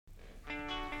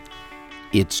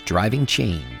It's Driving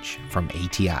Change from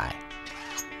ATI.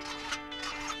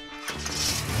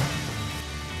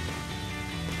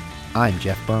 I'm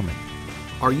Jeff Berman.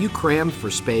 Are you crammed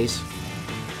for space?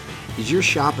 Is your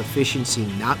shop efficiency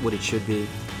not what it should be?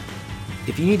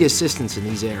 If you need assistance in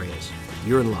these areas,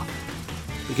 you're in luck.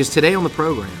 Because today on the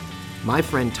program, my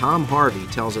friend Tom Harvey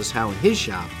tells us how in his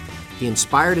shop, he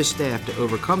inspired his staff to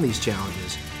overcome these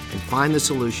challenges and find the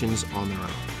solutions on their own.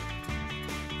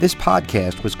 This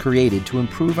podcast was created to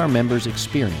improve our members'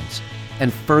 experience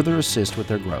and further assist with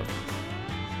their growth.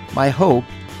 My hope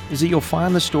is that you'll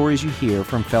find the stories you hear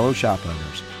from fellow shop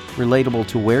owners relatable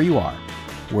to where you are,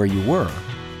 where you were,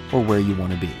 or where you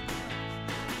want to be,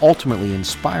 ultimately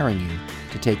inspiring you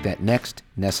to take that next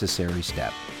necessary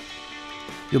step.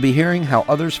 You'll be hearing how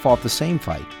others fought the same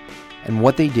fight and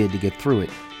what they did to get through it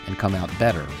and come out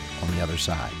better on the other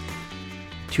side.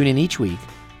 Tune in each week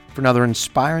for another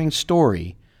inspiring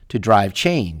story to drive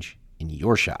change in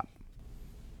your shop.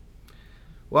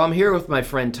 Well, I'm here with my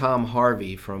friend Tom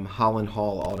Harvey from Holland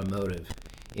Hall Automotive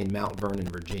in Mount Vernon,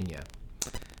 Virginia.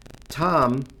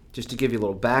 Tom, just to give you a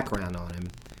little background on him,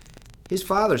 his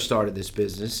father started this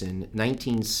business in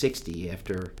 1960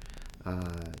 after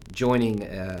joining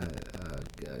a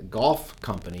golf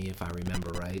company, if I remember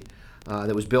right,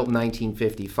 that was built in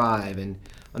 1955. And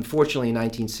unfortunately, in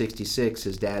 1966,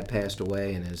 his dad passed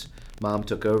away and his mom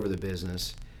took over the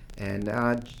business. And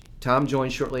Tom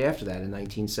joined shortly after that in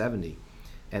 1970.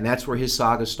 And that's where his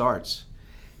saga starts.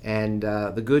 And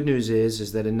the good news is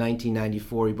that in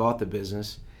 1994, he bought the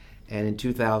business. And in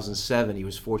 2007, he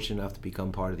was fortunate enough to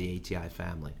become part of the ATI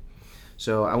family.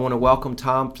 So I want to welcome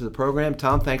Tom to the program.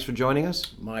 Tom, thanks for joining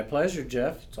us. My pleasure,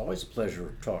 Jeff. It's always a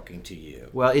pleasure talking to you.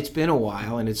 Well, it's been a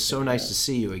while, and it's so nice to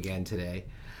see you again today.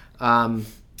 Tom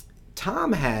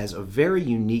has a very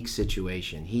unique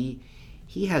situation.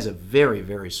 He has a very,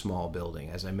 very small building.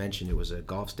 As I mentioned, it was a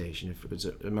golf station.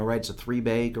 Am I right? It's a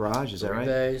three-bay garage. Is that right?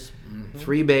 3 bays. Mm-hmm.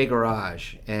 3-bay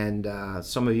garage. And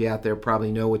some of you out there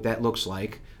probably know what that looks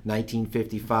like.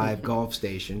 1955 golf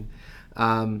station.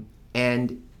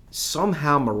 And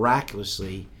somehow,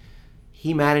 miraculously,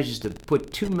 he manages to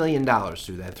put $2 million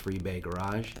through that 3-bay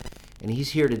garage. And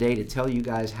he's here today to tell you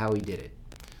guys how he did it.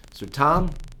 So,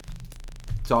 Tom,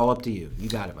 it's all up to you. You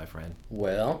got it, my friend.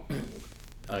 Well,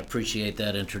 I appreciate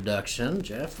that introduction,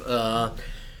 Jeff.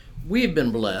 We've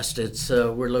been blessed.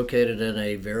 We're located in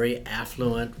a very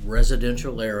affluent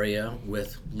residential area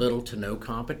with little to no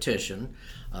competition.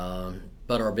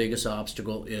 But our biggest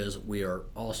obstacle is we are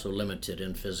also limited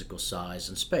in physical size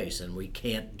and space, and we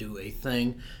can't do a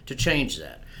thing to change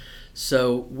that.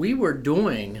 So we were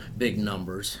doing big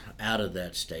numbers out of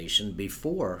that station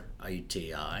before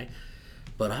ATI,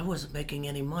 but I wasn't making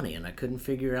any money, and I couldn't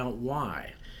figure out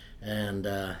why.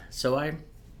 And so I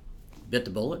bit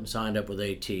the bullet and signed up with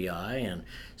ATI and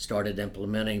started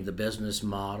implementing the business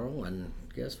model, and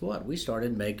guess what? We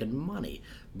started making money.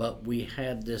 But we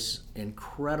had this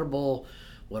incredible,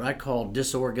 what I call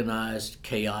disorganized,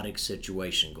 chaotic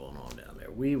situation going on down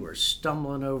there. We were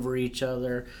stumbling over each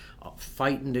other,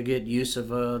 fighting to get use of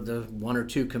the 1 or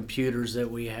 2 computers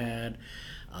that we had.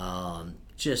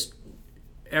 Just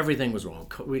everything was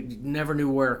wrong. We never knew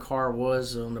where a car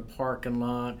was on the parking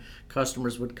lot.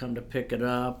 Customers would come to pick it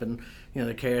up, and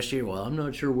the cashier, well, I'm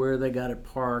not sure where they got it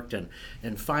parked. And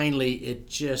finally, it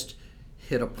just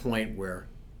hit a point where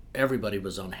everybody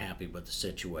was unhappy with the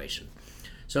situation.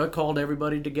 So I called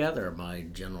everybody together, my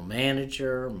general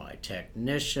manager, my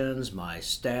technicians, my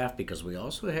staff, because we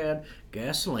also had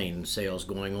gasoline sales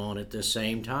going on at the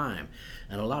same time,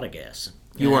 and a lot of gas.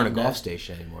 You weren't a golf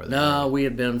station anymore, though. No, we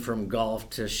had been from golf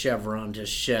to Chevron to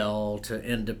Shell to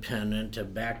Independent to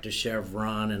back to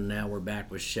Chevron, and now we're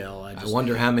back with Shell. I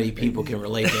wonder how many people can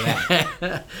relate to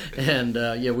that. And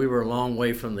we were a long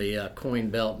way from the coin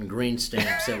belt and green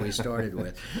stamps that we started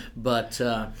with. But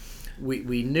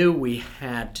we knew we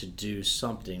had to do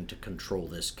something to control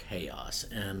this chaos.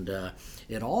 And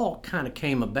it all kind of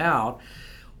came about.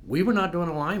 We were not doing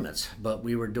alignments, but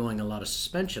we were doing a lot of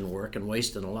suspension work and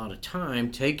wasting a lot of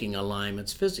time taking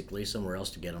alignments physically somewhere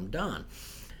else to get them done.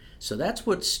 So that's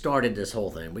what started this whole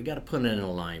thing. We got to put in an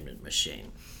alignment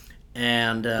machine.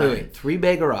 And wait,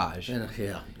 3-bay garage.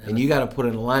 And you got to put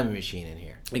an alignment machine in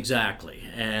here. Exactly.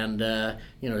 And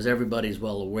as everybody's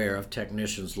well aware of,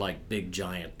 technicians like big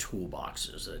giant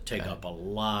toolboxes that take up a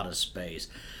lot of space.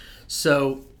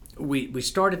 So we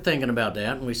started thinking about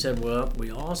that, and we said, well, we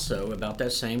also, about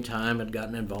that same time, had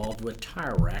gotten involved with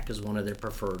Tire Rack as one of their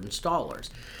preferred installers.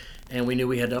 And we knew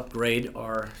we had to upgrade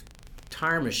our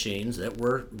tire machines that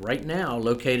were right now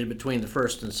located between the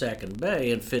first and second bay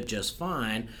and fit just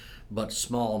fine, but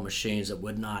small machines that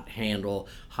would not handle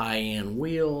high-end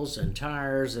wheels and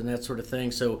tires and that sort of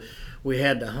thing. So we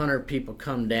had the Hunter people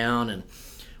come down, and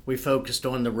we focused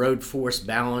on the Road Force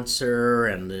balancer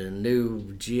and the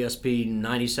new GSP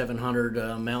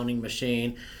 9700 mounting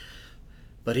machine.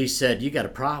 But he said, you got a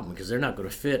problem because they're not going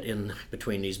to fit in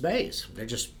between these bays. They're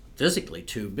just physically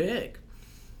too big.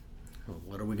 Well,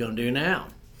 what are we going to do now?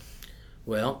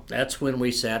 Well, that's when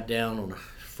we sat down on a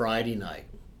Friday night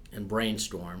and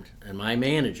brainstormed. And my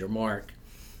manager, Mark,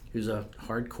 who's a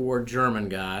hardcore German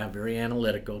guy, very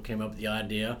analytical, came up with the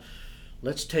idea,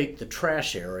 let's take the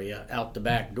trash area out the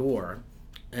back door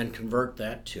and convert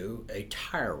that to a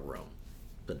tire room.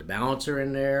 Put the balancer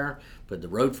in there, put the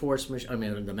Road Force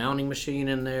the mounting machine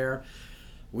in there,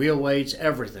 wheel weights,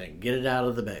 everything. Get it out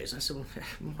of the bays. I said, well,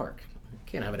 Mark, you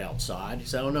can't have it outside. He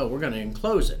said, oh no, we're going to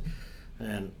enclose it.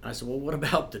 And I said, well, what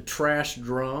about the trash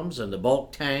drums and the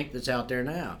bulk tank that's out there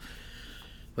now?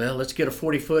 Well, let's get a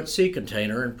 40-foot sea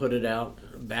container and put it out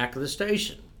back of the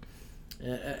station.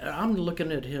 I'm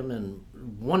looking at him and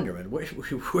wondering,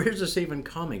 where's this even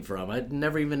coming from? It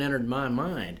never even entered my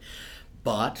mind.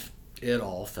 But it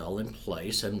all fell in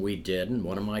place, and we did. And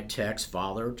one of my techs'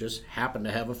 father just happened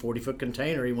to have a 40-foot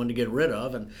container he wanted to get rid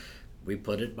of, and we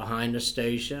put it behind the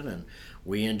station, and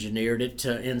we engineered it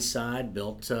inside,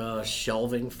 built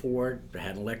shelving for it,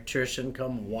 had an electrician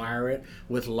come wire it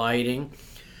with lighting.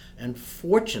 And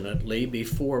fortunately,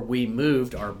 before we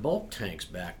moved our bulk tanks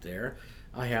back there,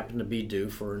 I happened to be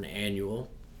due for an annual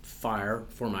fire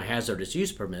for my hazardous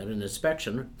use permit and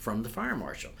inspection from the fire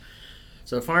marshal.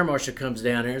 So the fire marshal comes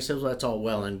down here and says, well, that's all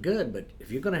well and good, but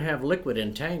if you're going to have liquid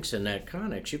in tanks in that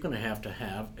Connex, you're going to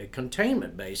have a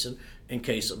containment basin in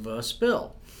case of a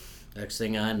spill. Next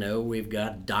thing I know, we've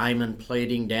got diamond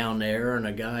plating down there and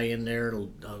a guy in there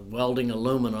welding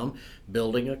aluminum,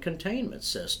 building a containment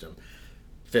system.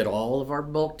 Fit all of our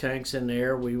bulk tanks in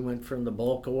there. We went from the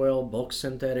bulk oil, bulk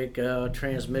synthetic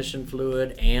transmission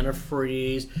fluid,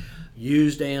 antifreeze,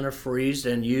 used antifreeze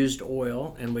and used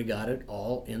oil, and we got it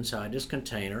all inside this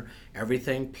container.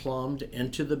 Everything plumbed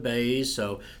into the bays,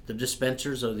 so the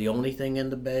dispensers are the only thing in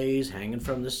the bays, hanging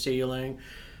from the ceiling.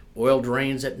 Oil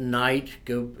drains at night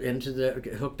go into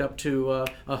hooked up to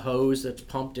a hose that's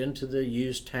pumped into the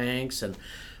used tanks. And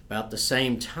about the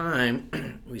same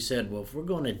time, we said, well, if we're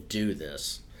going to do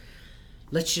this,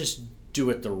 let's just do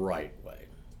it the right way.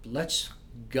 Let's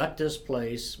gut this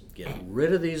place, get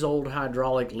rid of these old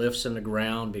hydraulic lifts in the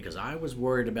ground, because I was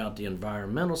worried about the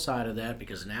environmental side of that,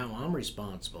 because now I'm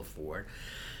responsible for it.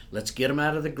 Let's get them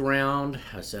out of the ground.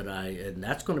 I said, and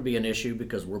that's going to be an issue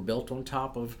because we're built on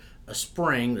top of a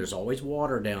spring. There's always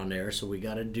water down there, so we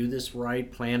got to do this right,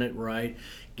 plan it right,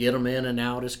 get them in and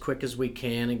out as quick as we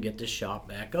can, and get the shop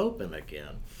back open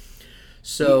again.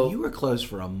 So you were closed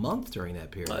for a month during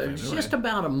that period. Just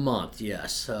about a month,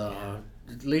 yes.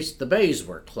 At least the bays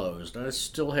were closed. I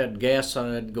still had gas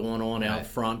going on out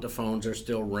front. The phones are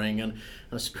still ringing.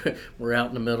 We're out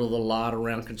in the middle of the lot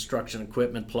around construction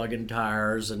equipment, plugging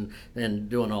tires and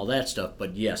doing all that stuff.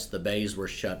 But yes, the bays were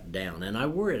shut down. And I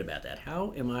worried about that.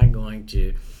 How am I going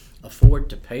to afford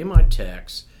to pay my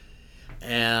techs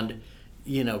and,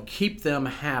 keep them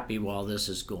happy while this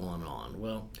is going on?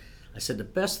 Well, I said the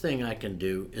best thing I can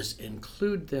do is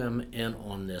include them in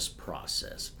on this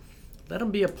process. Let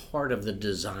them be a part of the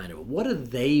design of it. What do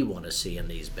they want to see in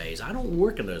these bays? I don't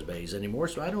work in those bays anymore,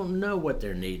 so I don't know what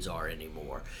their needs are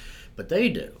anymore, but they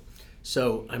do.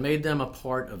 So I made them a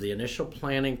part of the initial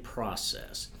planning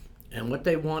process. And what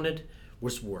they wanted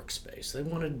was workspace. They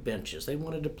wanted benches. They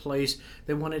wanted a place.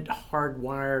 They wanted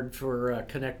hardwired for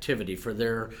connectivity for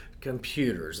their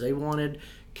computers. They wanted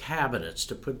cabinets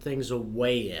to put things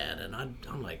away in, and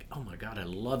I'm like, oh my God, I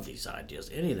love these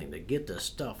ideas. Anything to get this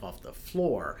stuff off the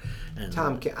floor. And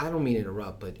Tom, I don't mean to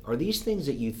interrupt, but are these things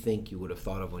that you think you would have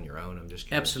thought of on your own? I'm just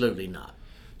curious. Absolutely not.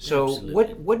 So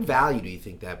Absolutely. what value do you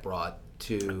think that brought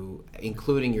to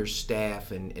including your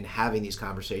staff and having these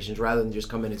conversations rather than just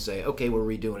come in and say, okay, we're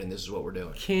redoing and this is what we're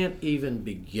doing? Can't even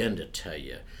begin to tell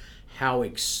you how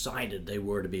excited they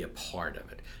were to be a part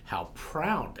of it, how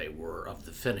proud they were of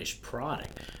the finished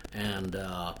product. And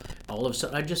all of a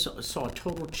sudden, I just saw a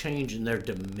total change in their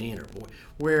demeanor.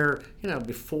 Where,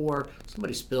 before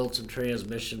somebody spilled some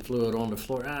transmission fluid on the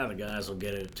floor, the guys will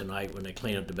get it tonight when they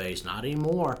clean up the base. Not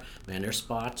anymore. Man, their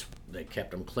spots, they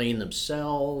kept them clean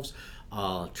themselves.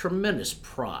 Tremendous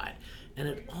pride. And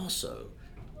it also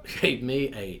gave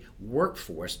me a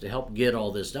workforce to help get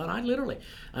all this done.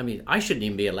 I shouldn't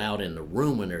even be allowed in the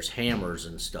room when there's hammers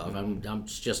and stuff.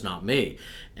 It's just not me.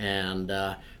 And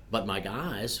but my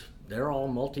guys, they're all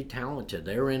multi-talented.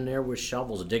 They're in there with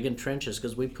shovels digging trenches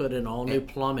because we put in all new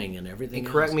plumbing and everything. And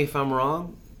correct me if I'm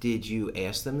wrong, did you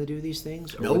ask them to do these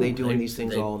things, or No, were they doing these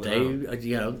things all on their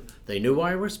own? They knew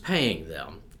I was paying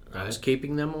them. I Right. was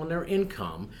keeping them on their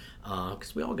income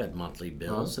because we all got monthly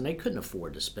bills, and they couldn't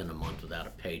afford to spend a month without a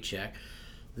paycheck.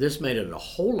 This made it a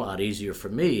whole lot easier for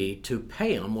me to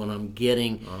pay them when I'm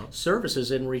getting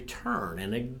services in return.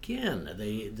 And again,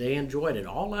 they enjoyed it.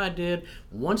 All I did,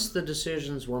 once the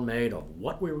decisions were made of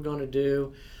what we were going to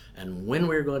do and when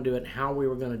we were going to do it and how we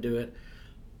were going to do it,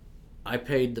 I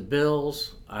paid the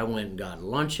bills. I went and got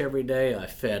lunch every day. I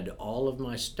fed all of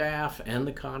my staff and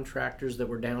the contractors that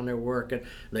were down there working.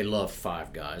 They loved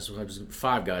Five Guys. It was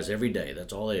Five Guys every day.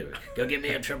 That's all they would. Go get me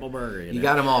a triple burger. You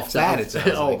got them off fat, it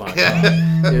sounds Oh like. my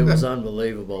God, it was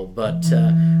unbelievable. But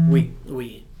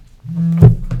we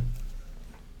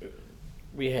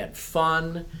had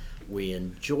fun. We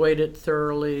enjoyed it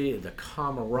thoroughly. The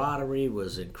camaraderie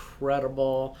was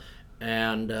incredible,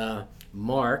 and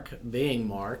Mark, being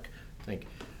Mark, I think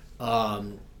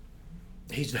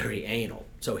he's very anal.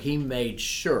 So he made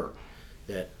sure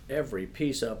that every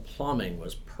piece of plumbing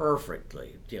was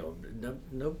perfectly,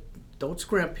 no, don't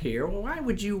scrimp here. Well, why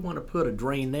would you want to put a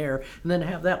drain there and then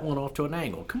have that one off to an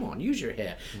angle? Come on, use your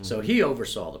head. Mm-hmm. So he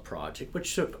oversaw the project,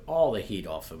 which took all the heat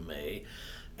off of me.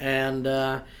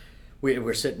 And we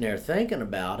were sitting there thinking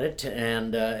about it,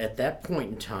 and at that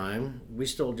point in time, we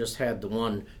still just had the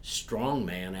one strong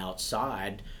man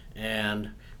outside, and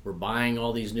we're buying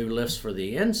all these new lifts for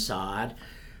the inside.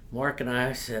 Mark and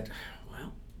I said,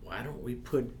 well, why don't we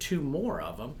put two more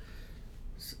of them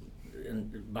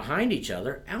behind each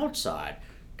other outside?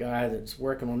 Guy that's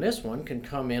working on this one can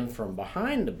come in from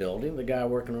behind the building. The guy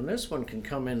working on this one can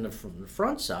come in from the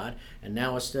front side. And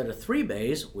now instead of 3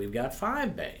 bays, we've got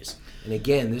 5 bays. And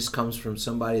again, this comes from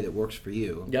somebody that works for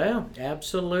you. Yeah,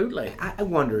 absolutely. I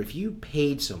wonder if you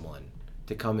paid someone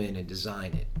to come in and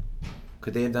design it,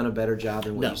 could they have done a better job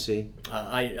than what you see?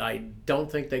 I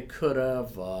don't think they could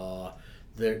have.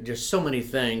 There's so many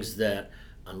things that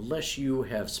unless you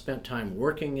have spent time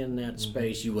working in that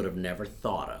space, you would have never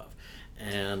thought of.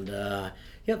 And the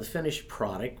finished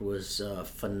product was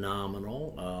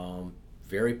phenomenal.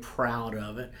 Very proud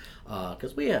of it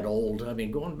because we had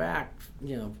going back,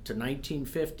 to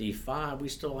 1955, we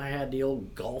still had the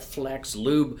old Gulflex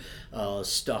lube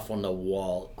stuff on the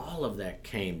wall. All of that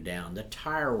came down. The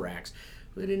tire racks.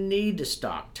 We didn't need to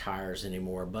stock tires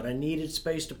anymore, but I needed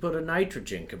space to put a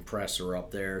nitrogen compressor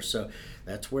up there, so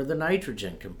that's where the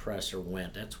nitrogen compressor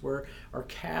went. That's where our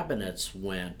cabinets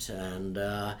went, and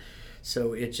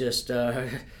so it just,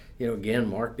 again,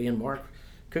 Mark being Mark,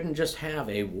 couldn't just have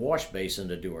a wash basin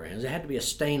to do our hands. It had to be a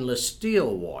stainless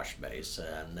steel wash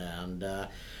basin, and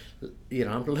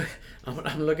I'm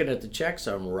looking at the checks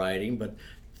I'm writing, but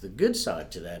the good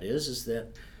side to that is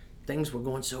that things were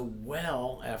going so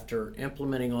well after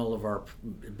implementing all of our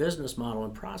business model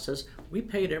and process. We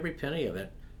paid every penny of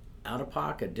it out of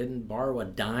pocket, didn't borrow a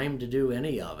dime to do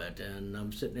any of it. And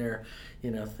I'm sitting there,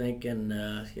 thinking,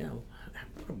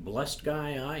 what a blessed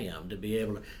guy I am to be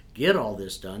able to get all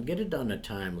this done, get it done in a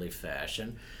timely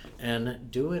fashion,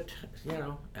 and do it,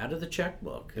 out of the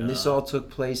checkbook. And this all took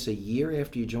place a year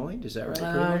after you joined, is that right?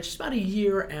 Pretty much? Just about a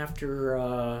year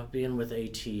after being with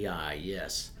ATI,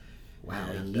 yes.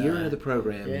 Wow, And, a year into the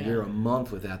program, yeah. you're a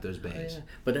month without those bays. Yeah.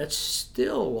 But that's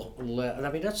still,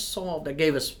 that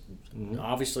gave us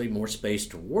obviously more space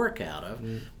to work out of,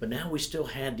 but now we still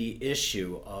had the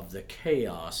issue of the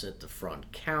chaos at the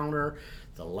front counter,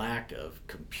 the lack of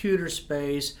computer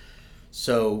space.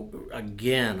 So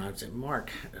again, I said, Mark,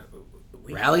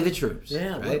 Rally the troops.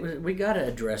 Yeah, right? we got to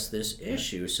address this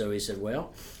issue. So he said,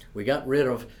 well, we got rid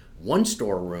of one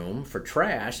storeroom for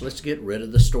trash. Let's get rid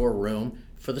of the storeroom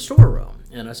for the storeroom.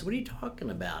 And I said, what are you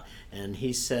talking about? And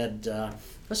he said,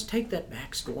 let's take that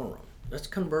back storeroom. Let's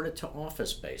convert it to office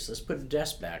space. Let's put a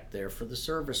desk back there for the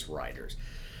service writers.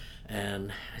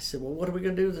 And I said, well, what are we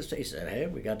going to do with this? He said, hey,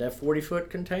 we got that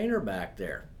 40-foot container back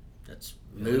there. Let's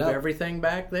move everything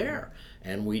back there.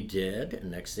 And we did. And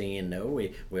next thing you know,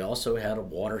 we also had a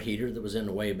water heater that was in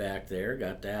the way back there.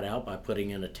 Got that out by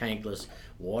putting in a tankless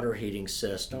water heating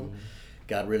system.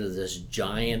 Got rid of this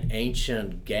giant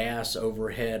ancient gas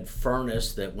overhead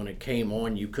furnace that when it came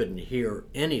on you couldn't hear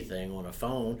anything on a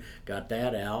phone. Got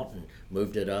that out and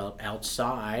moved it up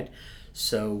outside.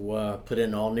 So put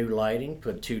in all new lighting,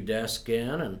 put 2 desks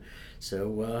in, and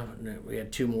so we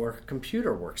had 2 more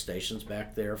computer workstations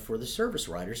back there for the service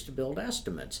writers to build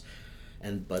estimates.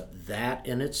 But that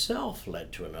in itself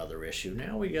led to another issue.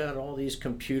 Now we got all these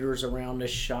computers around the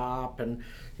shop, and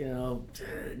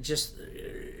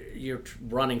you're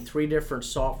running 3 different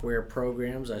software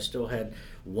programs. I still had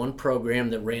one program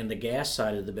that ran the gas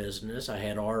side of the business. I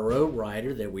had RO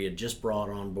Writer that we had just brought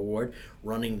on board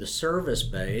running the service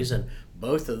bays, and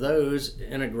both of those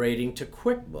integrating to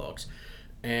QuickBooks.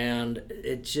 And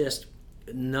it just,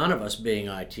 none of us being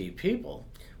IT people,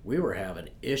 we were having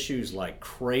issues like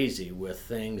crazy with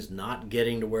things not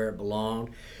getting to where it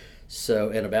belonged.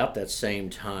 So, at about that same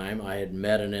time, I had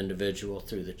met an individual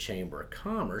through the Chamber of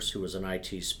Commerce who was an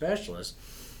IT specialist,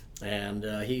 and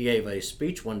he gave a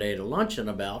speech one day at a luncheon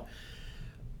about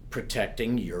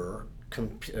protecting your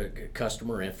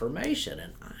customer information.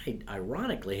 And I,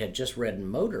 ironically, had just read in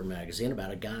Motor Magazine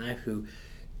about a guy who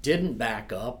didn't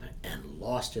back up and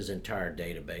lost his entire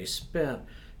database, spent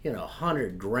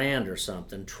 $100,000 or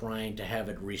something trying to have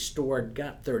it restored,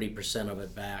 got 30% of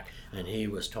it back, and he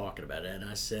was talking about it. And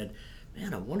I said,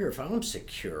 man, I wonder if I'm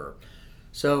secure.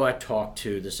 So I talked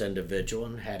to this individual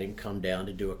and had him come down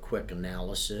to do a quick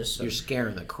analysis. You're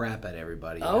scaring the crap out of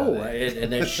everybody. Oh,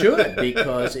 and it should,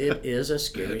 because it is a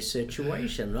scary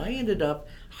situation. I ended up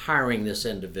hiring this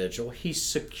individual. He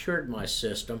secured my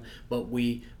system, but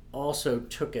we also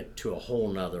took it to a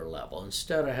whole nother level.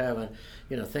 Instead of having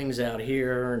things out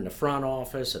here in the front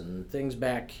office and things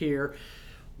back here,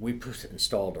 we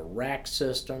installed a rack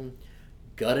system,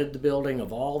 gutted the building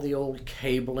of all the old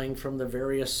cabling from the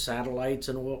various satellites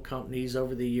and oil companies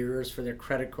over the years for their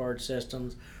credit card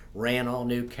systems, ran all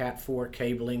new Cat4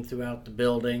 cabling throughout the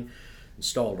building,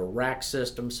 installed a rack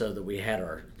system so that we had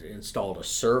installed a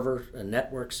server, a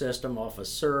network system off a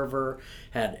server,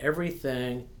 had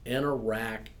everything in a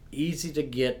rack, easy to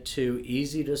get to,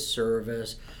 easy to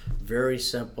service, very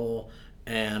simple,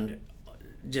 and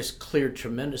just cleared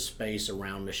tremendous space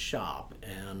around the shop.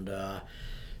 And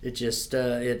it just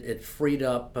it freed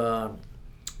up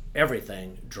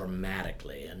everything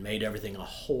dramatically and made everything a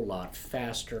whole lot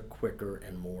faster, quicker,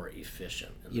 and more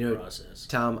efficient in the process.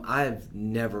 Tom, I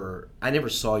never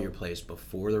saw your place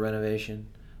before the renovation,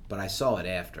 but I saw it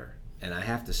after, and I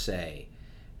have to say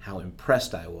how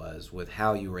impressed I was with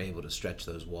how you were able to stretch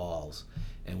those walls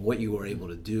and what you were able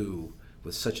to do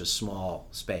with such a small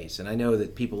space. And I know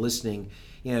that people listening,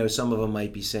 some of them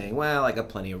might be saying, well, I got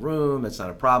plenty of room, it's not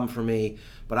a problem for me.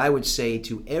 But I would say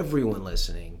to everyone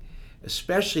listening,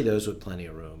 especially those with plenty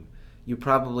of room, you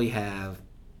probably have,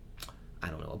 I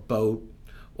don't know, a boat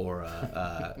or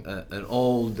an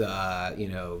old,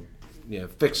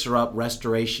 fixer-up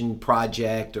restoration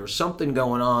project or something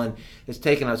going on that's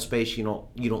taking up space you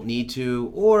don't need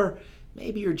to, or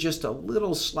maybe you're just a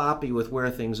little sloppy with where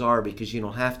things are because you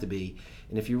don't have to be.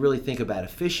 And if you really think about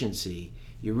efficiency,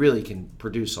 you really can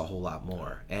produce a whole lot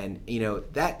more. And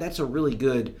that's a really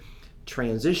good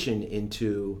transition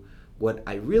into what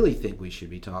I really think we should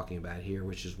be talking about here,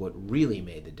 which is what really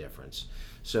made the difference.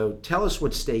 So tell us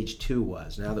what stage 2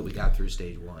 was now that we got through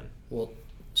stage 1. Well,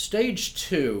 stage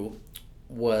 2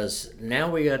 was, now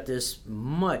we got this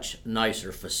much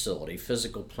nicer facility,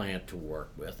 physical plant to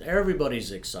work with.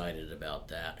 Everybody's excited about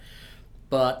that.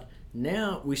 But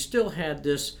now we still had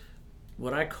this,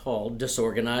 what I call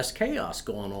disorganized chaos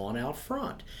going on out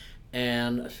front.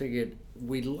 And I figured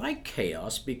we like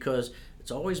chaos because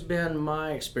it's always been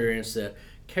my experience that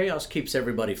chaos keeps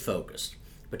everybody focused.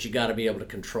 But you got to be able to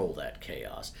control that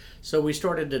chaos. So we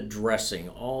started addressing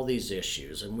all these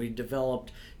issues, and we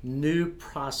developed new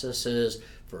processes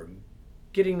for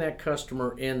getting that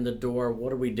customer in the door. What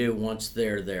do we do once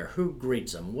they're there? Who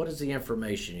greets them? What is the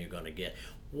information you're going to get?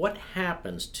 What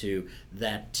happens to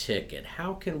that ticket?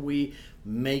 How can we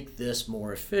make this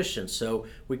more efficient? So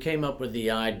we came up with the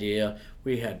idea.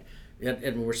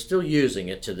 And we're still using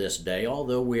it to this day,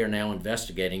 although we are now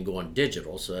investigating going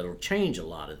digital, so that'll change a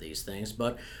lot of these things.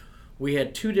 But we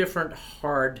had 2 different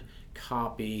hard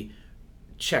copy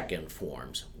check-in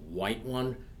forms. White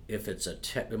one if it's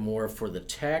more for the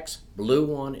text, blue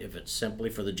one if it's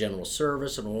simply for the general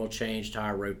service, an oil change,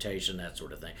 tire rotation, that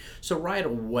sort of thing. So right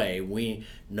away we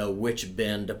know which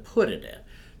bin to put it in.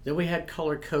 Then we had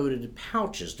color-coded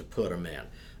pouches to put them in.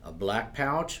 A black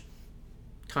pouch,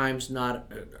 time's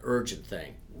not an urgent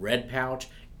thing. Red pouch,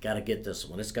 got to get this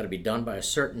one. It's got to be done by a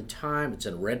certain time. It's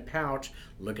in a red pouch.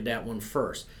 Look at that one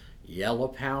first. Yellow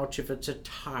pouch if it's a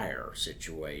tire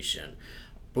situation.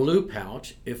 Blue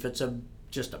pouch if it's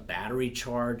just a battery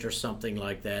charge or something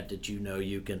like that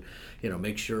you can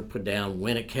make sure put down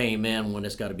when it came in, when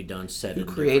it's got to be done, set it. Who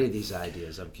created these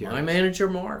ideas? I'm curious. My manager,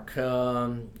 Mark.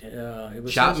 It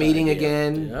was shop meeting idea.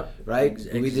 again, Yep. right?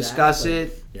 Exactly. We discuss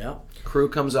it. Yep. Crew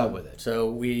comes up with it. So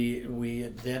we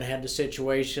then had the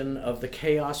situation of the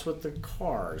chaos with the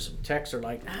cars. Techs are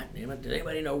like, damn it, does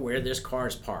anybody know where this car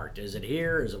is parked? Is it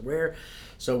here? Is it where?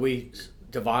 So we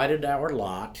divided our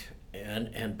lot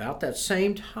And about that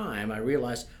same time, I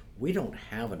realized we don't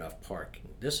have enough parking.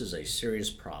 This is a serious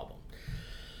problem.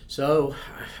 So,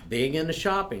 being in the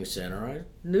shopping center, I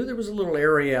knew there was a little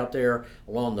area out there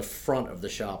along the front of the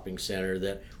shopping center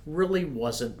that really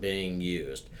wasn't being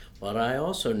used. But I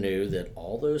also knew that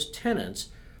all those tenants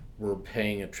were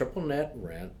paying a triple net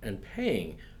rent and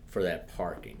paying for that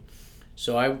parking.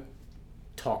 So I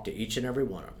talked to each and every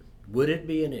one of them. Would it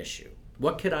be an issue?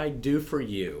 What could I do for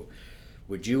you?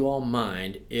 Would you all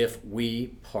mind if we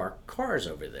park cars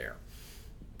over there?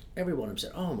 Every one of them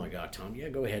said, oh my God, Tom, yeah,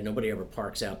 go ahead. Nobody ever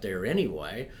parks out there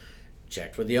anyway.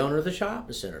 Checked with the owner of the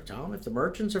shopping center. Tom, if the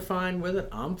merchants are fine with it,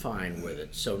 I'm fine with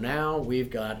it. So now we've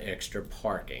got extra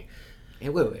parking.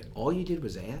 And wait, all you did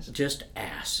was ask? Just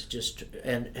ask.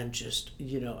 And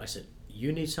I said,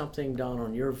 you need something done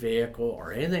on your vehicle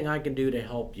or anything I can do to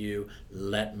help you,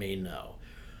 let me know.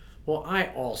 Well, I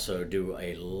also do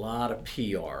a lot of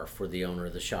PR for the owner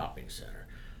of the shopping center.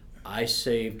 I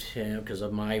saved him because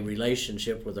of my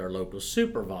relationship with our local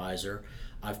supervisor.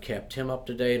 I've kept him up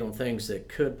to date on things that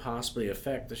could possibly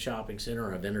affect the shopping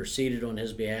center. I've interceded on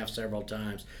his behalf several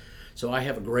times. So I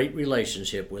have a great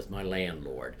relationship with my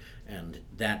landlord, and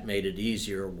that made it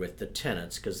easier with the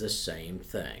tenants because the same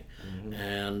thing. Mm-hmm.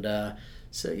 And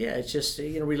so yeah, it's just,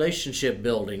 relationship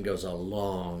building goes a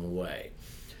long way.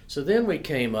 So then we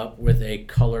came up with a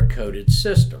color-coded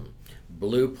system.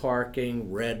 Blue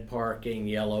parking, red parking,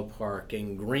 yellow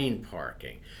parking, green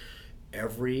parking.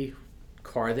 Every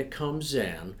car that comes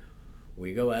in,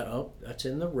 we go out, oh, that's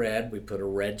in the red, we put a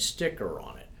red sticker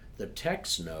on it. The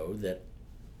techs know that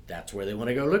that's where they want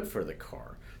to go look for the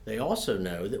car. They also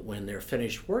know that when they're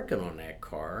finished working on that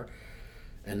car,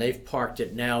 and they've parked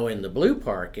it now in the blue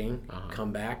parking,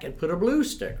 come back and put a blue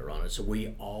sticker on it. So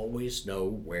we always know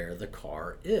where the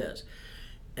car is.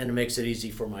 And it makes it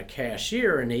easy for my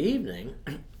cashier in the evening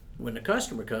when the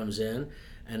customer comes in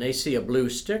and they see a blue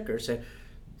sticker,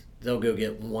 they'll go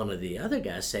get one of the other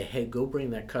guys, say, hey, go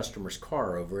bring that customer's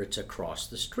car over. It's across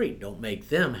the street. Don't make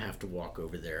them have to walk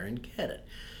over there and get it.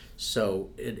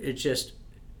 So it just,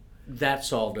 that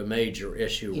solved a major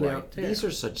issue right there. These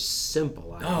are such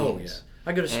simple ideas. Oh, yeah.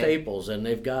 I go to Staples, and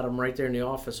they've got them right there in the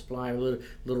office supply,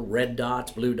 little red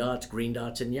dots, blue dots, green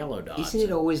dots, and yellow dots. Isn't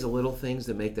it always the little things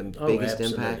that make the biggest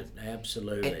impact?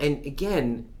 Absolutely. And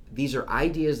again, these are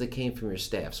ideas that came from your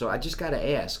staff. So I just got to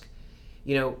ask,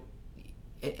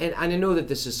 and I know that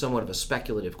this is somewhat of a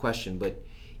speculative question, but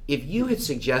if you had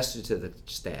suggested to the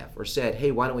staff or said,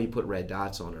 hey, why don't we put red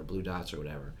dots on or blue dots or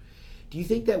whatever, do you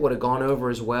think that would have gone over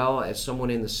as well as someone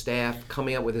in the staff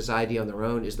coming up with this idea on their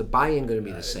own? Is the buy-in going to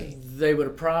be the same? They would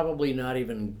have probably not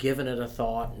even given it a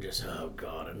thought and just, oh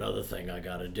God, another thing I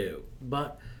got to do.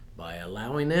 But by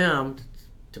allowing them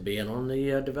to be in on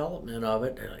the development of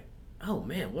it, they're like, oh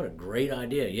man, what a great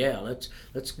idea! Yeah, let's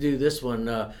do this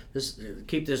one.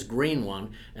 Keep this green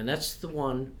one, and that's the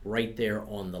one right there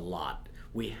on the lot.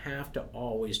 We have to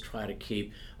always try to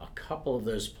keep a couple of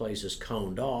those places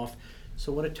coned off.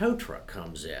 So when a tow truck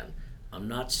comes in, I'm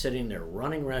not sitting there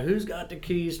running around. Who's got the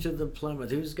keys to the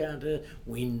Plymouth?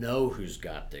 We know who's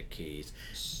got the keys.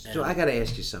 So I got to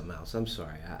ask you something else. I'm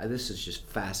sorry. This is just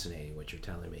fascinating what you're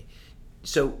telling me.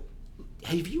 So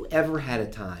have you ever had a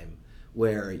time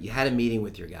where you had a meeting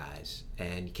with your guys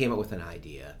and you came up with an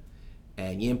idea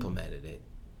and you implemented it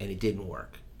and it didn't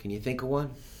work? Can you think of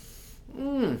one?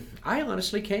 I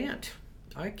honestly can't.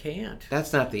 I can't.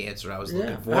 That's not the answer I was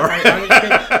looking for.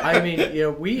 I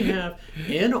mean, we have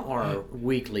in our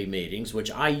weekly meetings, which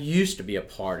I used to be a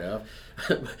part of,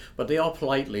 but they all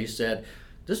politely said,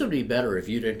 this would be better if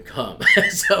you didn't come.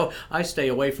 So I stay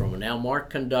away from them. Now Mark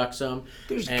conducts them.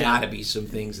 There's got to be some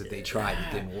things that they tried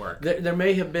that didn't work. There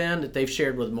may have been that they've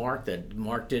shared with Mark that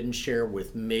Mark didn't share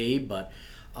with me, but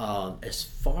as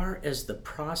far as the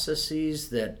processes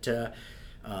that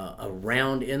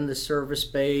around in the service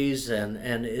bays,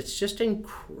 and it's just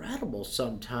incredible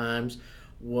sometimes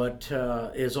what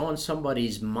is on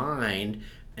somebody's mind,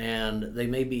 and they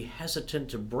may be hesitant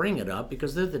to bring it up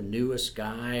because they're the newest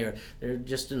guy or they're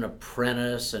just an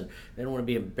apprentice and they don't want to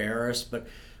be embarrassed. But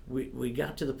we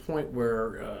got to the point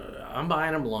where I'm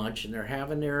buying them lunch and they're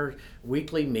having their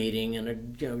weekly meeting,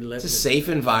 and it's a safe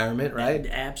environment, right?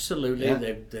 Absolutely.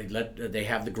 Yeah. They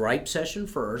have the gripe session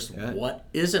first. Yeah. What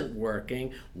isn't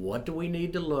working? What do we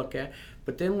need to look at?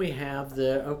 But then we have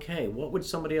what would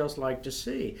somebody else like to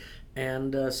see?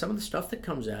 And some of the stuff that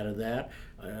comes out of that,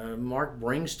 Mark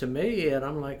brings to me, and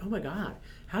I'm like, oh my God,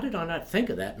 how did I not think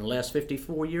of that in the last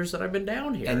 54 years that I've been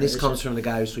down here? And this comes from the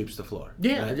guy who sweeps the floor.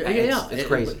 Yeah, right? yeah. It's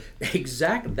crazy.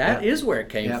 Exactly. That is where it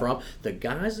came Yep. from. The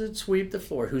guys that sweep the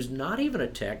floor, who's not even a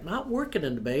tech, not working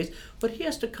in the base, but he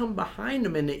has to come behind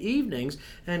them in the evenings,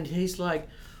 and he's like,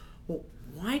 well,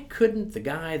 why couldn't the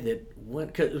guy that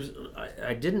went, cause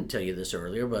I didn't tell you this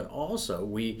earlier, but also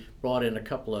we brought in a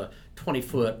couple of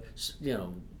 20-foot,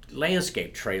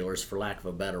 landscape trailers, for lack of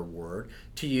a better word,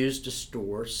 to use to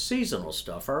store seasonal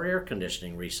stuff, our air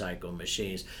conditioning recycle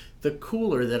machines, the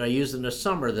cooler that I use in the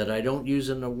summer that I don't use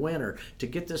in the winter to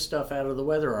get this stuff out of the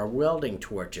weather, our welding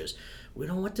torches. We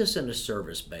don't want this in the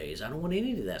service bays. I don't want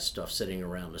any of that stuff sitting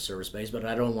around the service bays, but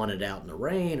I don't want it out in the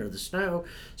rain or the snow.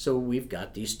 So we've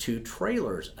got these 2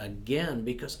 trailers, again,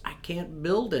 because I can't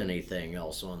build anything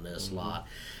else on this lot.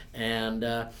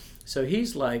 And so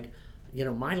he's like,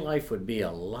 my life would be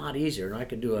a lot easier, and I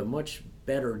could do a much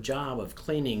better job of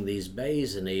cleaning these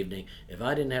bays in the evening if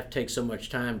I didn't have to take so much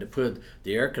time to put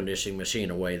the air conditioning machine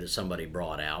away that somebody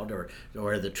brought out,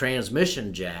 or the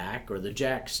transmission jack, or the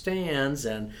jack stands.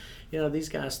 And these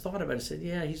guys thought about it and said,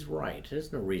 yeah, he's right.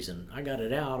 There's no reason. I got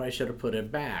it out. I should have put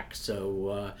it back.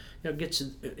 So gets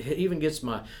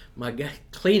my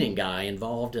cleaning guy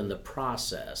involved in the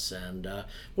process. And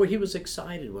he was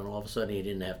excited when all of a sudden he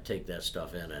didn't have to take that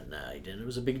stuff in at night. And it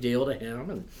was a big deal to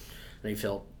him. And he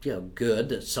felt good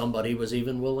that somebody was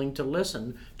even willing to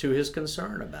listen to his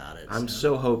concern about it. I'm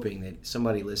so hoping that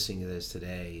somebody listening to this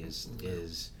today is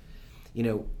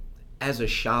as a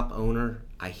shop owner,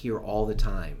 I hear all the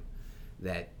time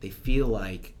that they feel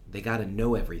like they got to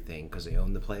know everything because they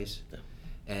own the place. Yeah.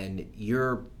 And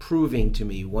you're proving to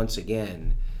me once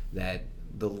again that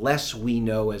the less we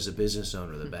know as a business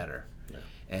owner, the better. Yeah.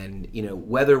 And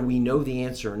whether we know the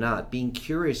answer or not, being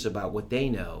curious about what they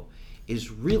know is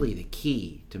really the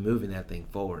key to moving that thing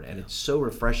forward. And it's so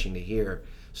refreshing to hear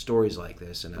stories like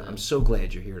this, and I'm so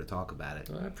glad you're here to talk about it.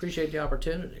 Well, I appreciate the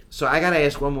opportunity. So I got to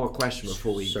ask one more question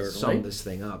before we sum this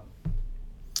thing up.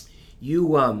 You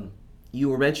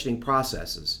were mentioning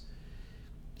processes.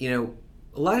 A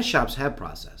lot of shops have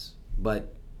process,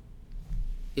 but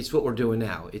it's what we're doing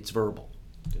now. It's verbal.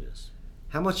 It is.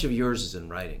 How much of yours is in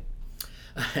writing?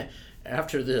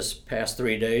 After this past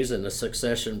 3 days in the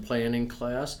succession planning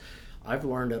class, I've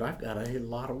learned that I've got a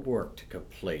lot of work to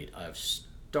complete. I've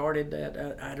started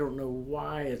that. I don't know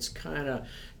why. It's kind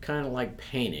of like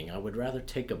painting. I would rather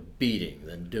take a beating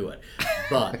than do it.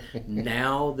 But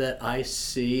now that I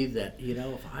see that,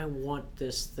 if I want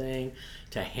this thing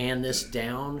to hand this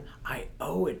down, I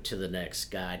owe it to the next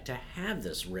guy to have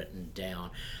this written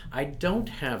down. I don't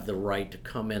have the right to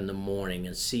come in the morning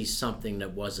and see something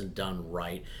that wasn't done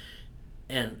right,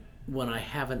 and when I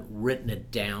haven't written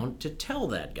it down to tell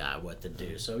that guy what to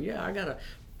do. So yeah, I got a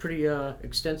pretty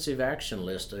extensive action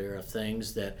list there of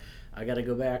things that I got to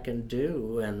go back and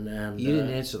do. And you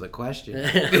didn't answer the question.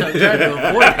 I'm trying to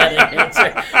avoid that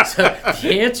answer. So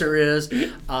the answer is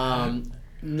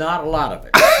not a lot of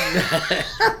it,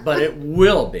 but it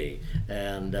will be.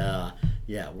 And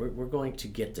we're going to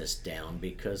get this down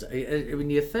because when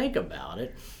you think about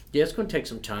it, it's going to take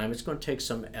some time. It's going to take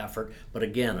some effort. But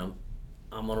again,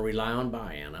 I'm going to rely on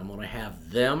buy-in. I'm going to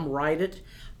have them write it.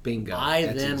 Bingo.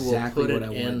 That's then exactly will put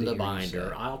it in the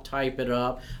binder. I'll type it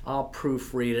up. I'll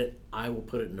proofread it. I will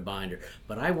put it in the binder.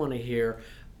 But I want to hear,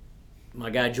 my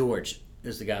guy George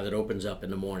is the guy that opens up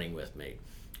in the morning with me.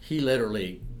 He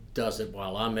literally does it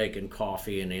while I'm making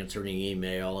coffee and answering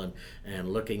email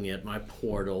and looking at my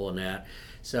portal and that.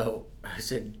 So I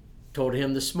told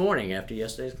him this morning after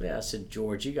yesterday's class, I said,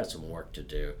 George, you got some work to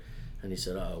do. And he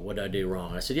said, oh, what did I do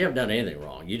wrong? I said, you haven't done anything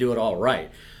wrong. You do it all right.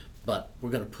 But we're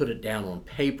going to put it down on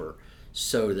paper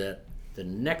so that the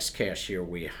next cashier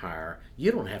we hire,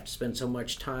 you don't have to spend so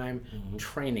much time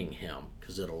training him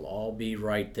because it'll all be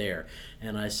right there.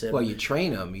 And I said, well, you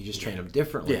train them. You just train them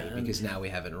differently because now we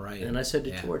have it right. And I said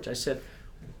to George, I said,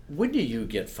 when do you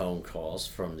get phone calls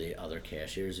from the other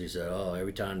cashiers? He said, oh,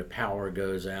 every time the power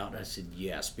goes out. I said,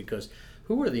 yes, because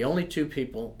who are the only 2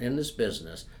 people in this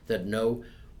business that know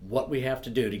what we have to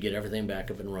do to get everything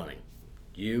back up and running?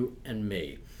 You and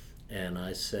me. And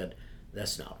I said,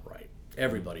 that's not right.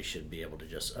 Everybody should be able to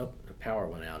just, the power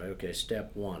went out. Okay,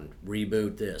 step 1,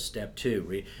 reboot this. Step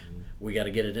 2, we got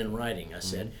to get it in writing. I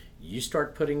said, you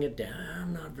start putting it down.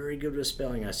 I'm not very good with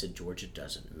spelling. I said, George, it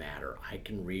doesn't matter. I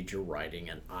can read your writing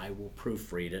and I will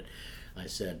proofread it. I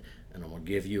said, and I'm going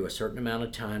to give you a certain amount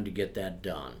of time to get that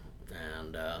done.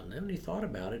 And then when he thought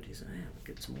about it, he said, I'll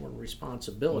get some more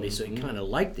responsibility. So he kind of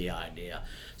liked the idea.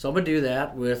 So I'm going to do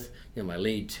that with my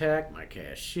lead tech, my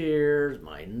cashier,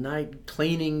 my night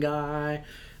cleaning guy.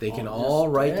 They can all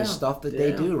write the stuff that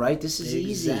they do, right? This is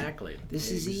easy. Exactly.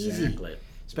 This is easy.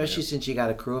 Especially since you got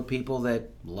a crew of people that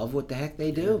love what the heck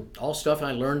they do. All stuff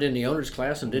I learned in the owner's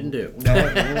class and didn't do.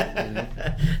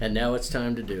 And now it's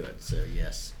time to do it. So,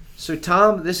 yes. So,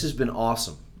 Tom, this has been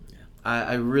awesome. Yeah.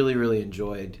 I really, really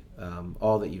enjoyed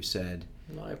all that you've said.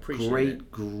 Well, I appreciate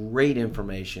it. Great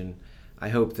information. I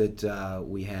hope that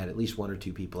we had at least one or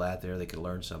two people out there that could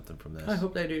learn something from this. I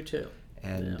hope they do, too.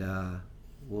 And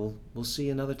we'll see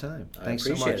you another time. Thanks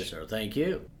so much. I appreciate it, sir. Thank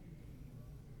you.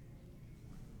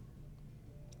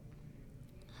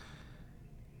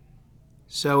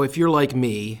 So if you're like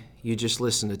me, you just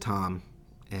listen to Tom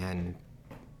and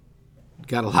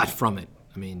got a lot from it.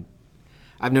 I mean,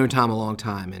 I've known Tom a long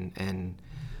time, and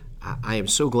I am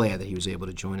so glad that he was able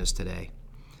to join us today.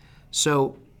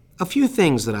 So a few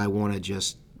things that I want to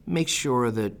just make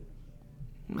sure that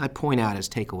I point out as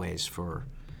takeaways for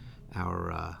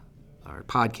our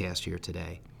podcast here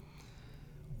today.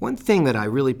 One thing that I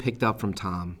really picked up from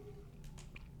Tom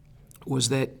was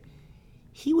that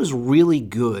he was really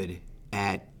good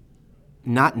at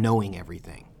not knowing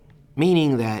everything,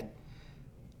 meaning that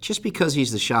just because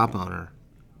he's the shop owner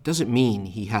doesn't mean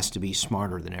he has to be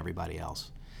smarter than everybody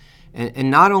else. And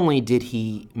not only did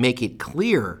he make it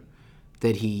clear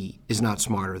that he is not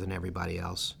smarter than everybody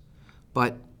else,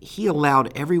 but he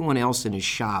allowed everyone else in his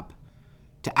shop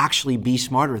to actually be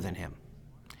smarter than him.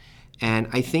 And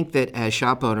I think that as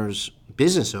shop owners,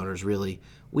 business owners really,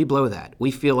 we blow that.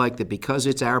 We feel like that because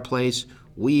it's our place,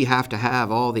 we have to have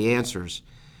all the answers.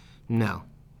 No,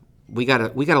 we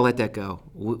gotta let that go.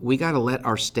 We gotta let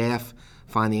our staff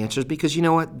find the answers because you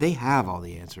know what? They have all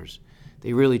the answers.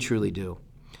 They really, truly do.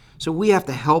 So we have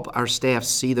to help our staff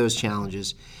see those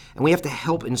challenges, and we have to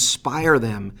help inspire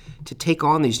them to take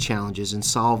on these challenges and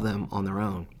solve them on their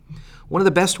own. One of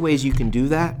the best ways you can do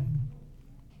that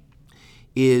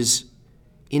is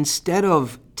instead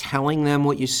of telling them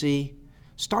what you see,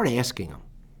 start asking them.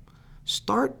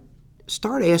 Start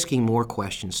asking more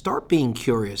questions. Start being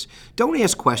curious. Don't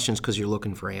ask questions because you're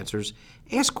looking for answers.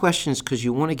 Ask questions because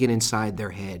you want to get inside their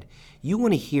head. You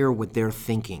want to hear what they're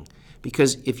thinking.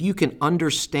 Because if you can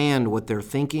understand what they're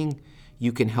thinking,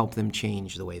 you can help them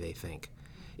change the way they think.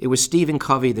 It was Stephen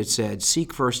Covey that said,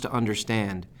 "Seek first to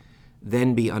understand,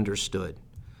 then be understood."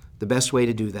 The best way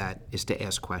to do that is to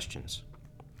ask questions.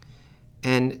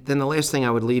 And then the last thing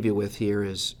I would leave you with here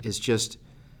is just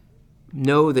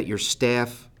know that your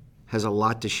staff has a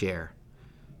lot to share.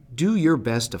 Do your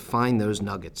best to find those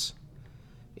nuggets.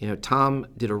 Tom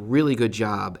did a really good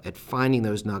job at finding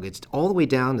those nuggets, all the way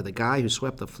down to the guy who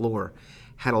swept the floor,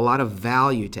 had a lot of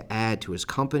value to add to his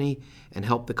company and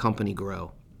help the company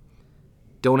grow.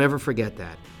 Don't ever forget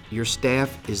that. Your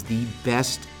staff is the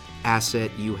best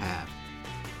asset you have.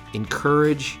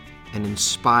 Encourage and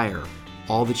inspire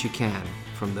all that you can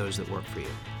from those that work for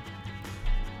you.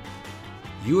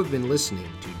 You have been listening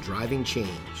to Driving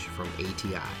Change from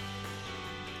ATI.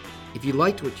 If you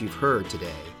liked what you've heard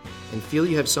today and feel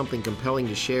you have something compelling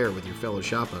to share with your fellow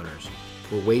shop owners,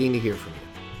 we're waiting to hear from you.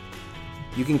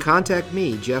 You can contact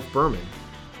me, Jeff Berman,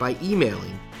 by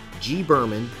emailing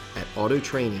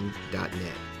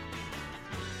gberman@autotraining.net.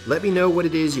 Let me know what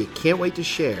it is you can't wait to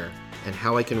share and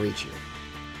how I can reach you.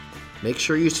 Make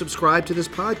sure you subscribe to this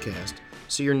podcast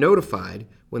so you're notified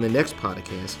when the next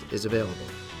podcast is available.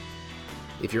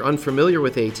 If you're unfamiliar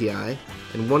with ATI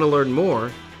and want to learn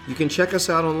more, you can check us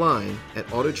out online at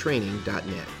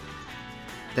autotraining.net.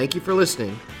 Thank you for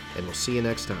listening, and we'll see you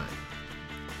next time.